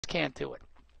can't do it.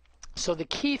 So the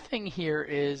key thing here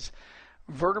is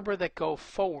vertebrae that go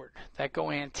forward, that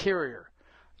go anterior,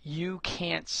 you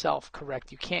can't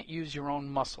self-correct. You can't use your own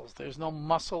muscles. There's no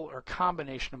muscle or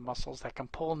combination of muscles that can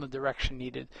pull in the direction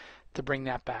needed to bring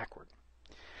that backward.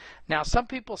 Now, some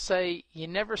people say you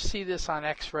never see this on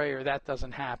x-ray or that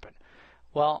doesn't happen.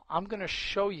 Well, I'm going to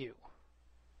show you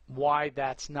why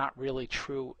that's not really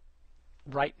true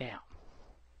right now.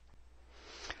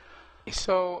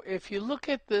 So if you look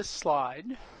at this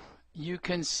slide, you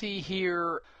can see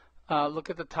here, look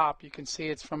at the top, you can see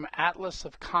it's from Atlas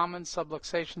of Common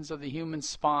Subluxations of the Human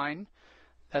Spine.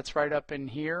 That's right up in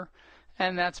here.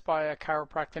 And that's by a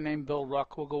chiropractor named Bill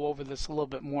Ruck. We'll go over this a little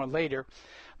bit more later.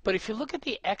 But if you look at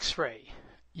the x-ray,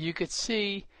 you could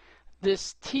see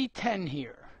this T10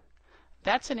 here.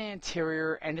 That's an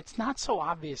anterior, and it's not so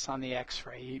obvious on the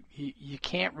x-ray. You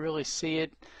can't really see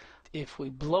it. If we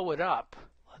blow it up,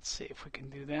 let's see if we can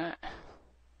do that.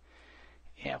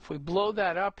 Yeah, if we blow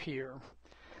that up here,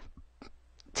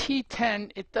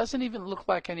 T10, it doesn't even look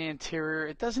like an anterior.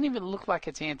 It doesn't even look like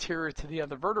it's anterior to the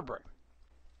other vertebrae.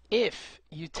 If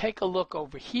you take a look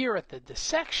over here at the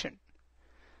dissection,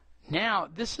 now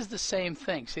this is the same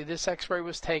thing. See, this x-ray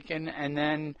was taken and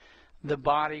then the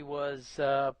body was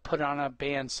put on a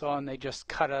bandsaw and they just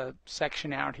cut a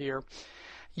section out here.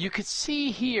 You could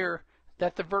see here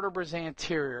that the vertebra is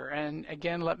anterior, and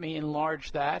again, let me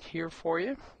enlarge that here for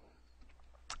you.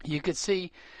 You could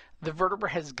see the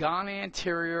vertebra has gone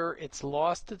anterior, it's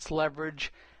lost its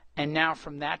leverage, and now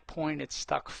from that point it's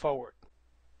stuck forward.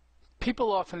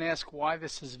 People often ask why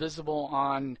this is visible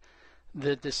on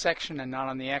the dissection and not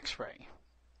on the x-ray.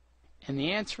 And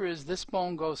the answer is this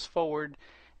bone goes forward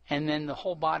and then the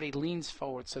whole body leans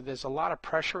forward, so there's a lot of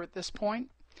pressure at this point,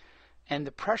 and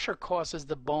the pressure causes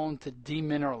the bone to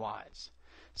demineralize.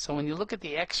 So when you look at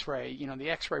the x-ray, you know, the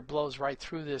x-ray blows right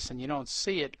through this and you don't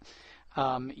see it.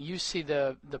 You see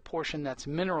the portion that's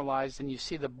mineralized, and you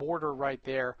see the border right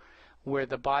there where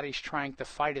the body's trying to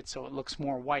fight it so it looks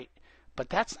more white. But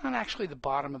that's not actually the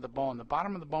bottom of the bone. The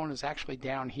bottom of the bone is actually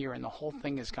down here, and the whole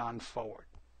thing has gone forward.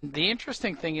 The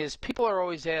interesting thing is people are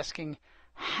always asking,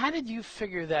 how did you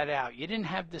figure that out? You didn't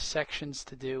have dissections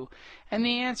to do. And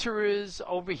the answer is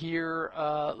over here,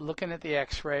 looking at the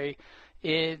x-ray.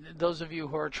 Those of you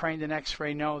who are trained in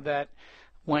x-ray know that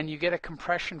when you get a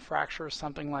compression fracture or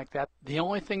something like that, the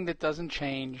only thing that doesn't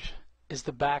change is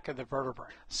the back of the vertebrae.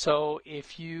 So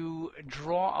if you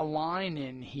draw a line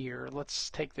in here, let's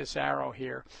take this arrow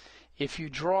here. If you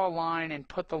draw a line and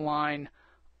put the line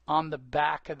on the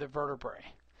back of the vertebrae,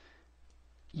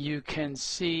 you can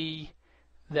see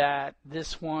that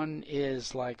this one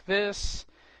is like this,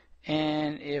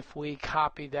 and if we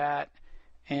copy that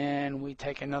and we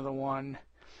take another one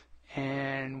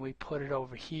and we put it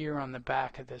over here on the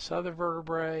back of this other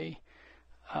vertebrae,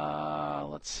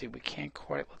 let's see, we can't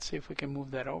quite, let's see if we can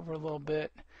move that over a little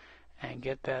bit and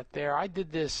get that there. I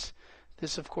did this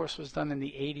of course was done in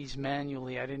the 80s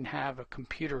manually. I didn't have a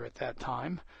computer at that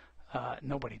time.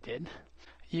 Nobody did.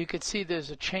 You could see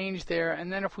there's a change there,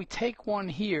 and then if we take one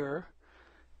here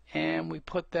and we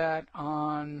put that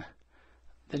on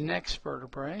the next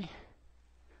vertebrae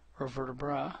or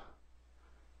vertebra,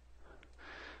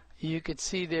 you could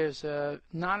see there's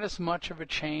not as much of a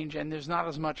change, and there's not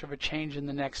as much of a change in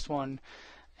the next one,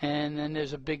 and then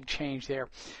there's a big change there.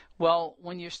 Well,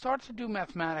 when you start to do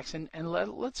mathematics, and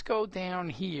let's go down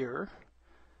here,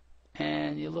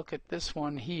 and you look at this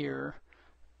one here,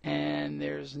 and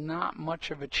there's not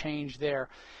much of a change there.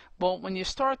 Well, when you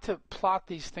start to plot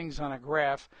these things on a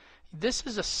graph, this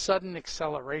is a sudden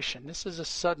acceleration. This is a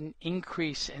sudden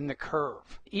increase in the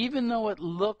curve. Even though it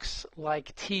looks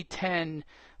like T10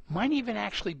 might even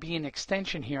actually be an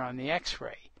extension here on the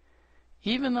x-ray.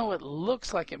 Even though it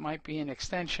looks like it might be an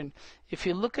extension, if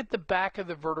you look at the back of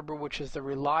the vertebra, which is the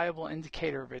reliable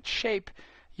indicator of its shape,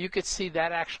 you could see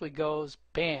that actually goes,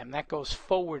 bam, that goes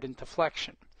forward into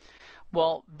flexion.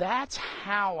 Well, that's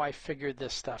how I figured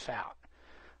this stuff out.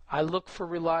 I looked for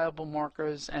reliable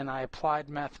markers and I applied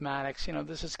mathematics. You know,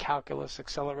 this is calculus,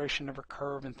 acceleration of a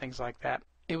curve and things like that.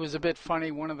 It was a bit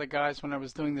funny. One of the guys when I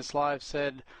was doing this live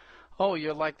said, "Oh,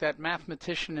 you're like that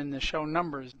mathematician in the show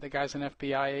Numbers." The guy's an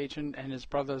FBI agent and his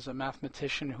brother's a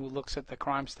mathematician who looks at the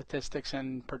crime statistics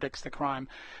and predicts the crime.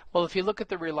 Well, if you look at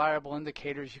the reliable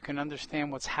indicators, you can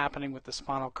understand what's happening with the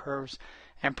spinal curves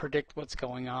and predict what's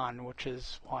going on, which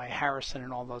is why Harrison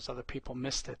and all those other people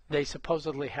missed it. They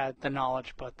supposedly had the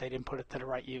knowledge, but they didn't put it to the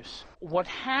right use. What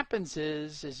happens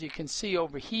is, as you can see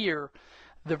over here,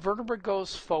 the vertebra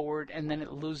goes forward and then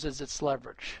it loses its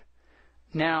leverage.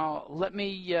 Now let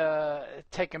me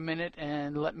take a minute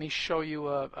and let me show you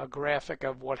a graphic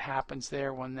of what happens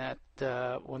there when that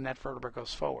vertebra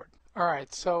goes forward. All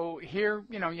right, so here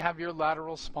you have your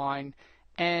lateral spine,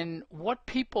 and what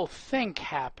people think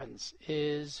happens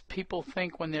is people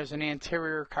think when there's an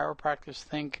anterior, chiropractors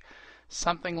think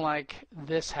something like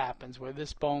this happens where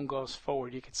this bone goes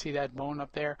forward. You can see that bone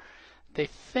up there. They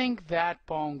think that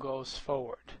bone goes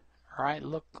forward. All right,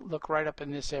 look right up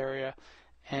in this area,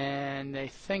 and they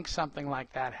think something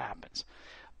like that happens.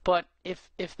 But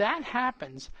if that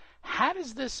happens, how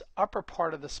does this upper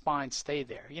part of the spine stay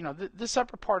there? This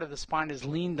upper part of the spine is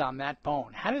leaned on that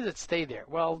bone. How does it stay there?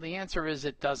 Well, the answer is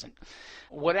it doesn't.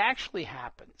 What actually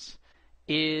happens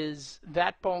is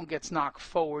that bone gets knocked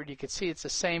forward. You can see it's the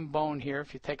same bone here.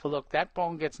 If you take a look, that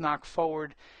bone gets knocked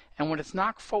forward, and when it's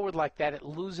knocked forward like that, it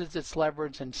loses its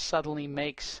leverage and suddenly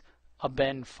makes a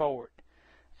bend forward.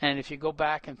 And if you go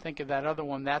back and think of that other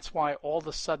one, that's why all of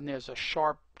a sudden there's a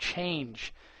sharp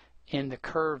change in the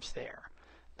curves there.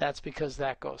 That's because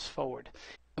that goes forward.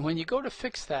 And when you go to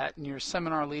fix that, and your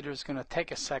seminar leader is going to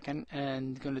take a second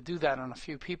and going to do that on a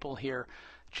few people here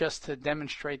just to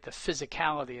demonstrate the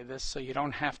physicality of this, so you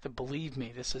don't have to believe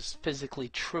me. This is physically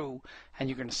true, and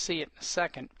you're going to see it in a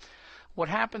second. What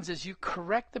happens is you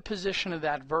correct the position of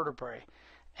that vertebrae,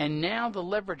 and now the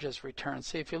leverage is returned.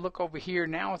 See, if you look over here,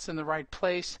 now it's in the right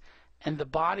place, and the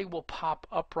body will pop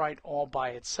upright all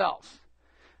by itself.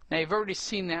 Now, you've already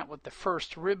seen that with the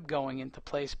first rib going into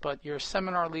place, but your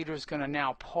seminar leader is going to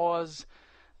now pause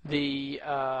the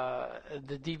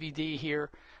DVD here,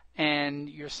 and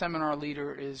your seminar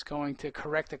leader is going to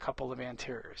correct a couple of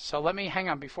anteriors. So let me hang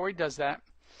on. Before he does that,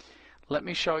 let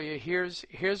me show you.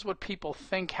 Here's what people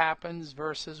think happens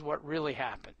versus what really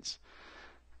happens.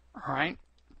 All right.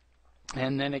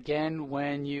 And then again,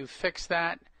 when you fix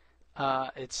that,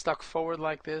 it's stuck forward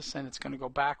like this, and it's going to go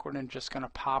backward and just going to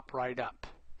pop right up.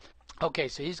 Okay,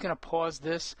 so he's going to pause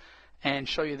this and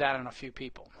show you that on a few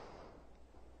people.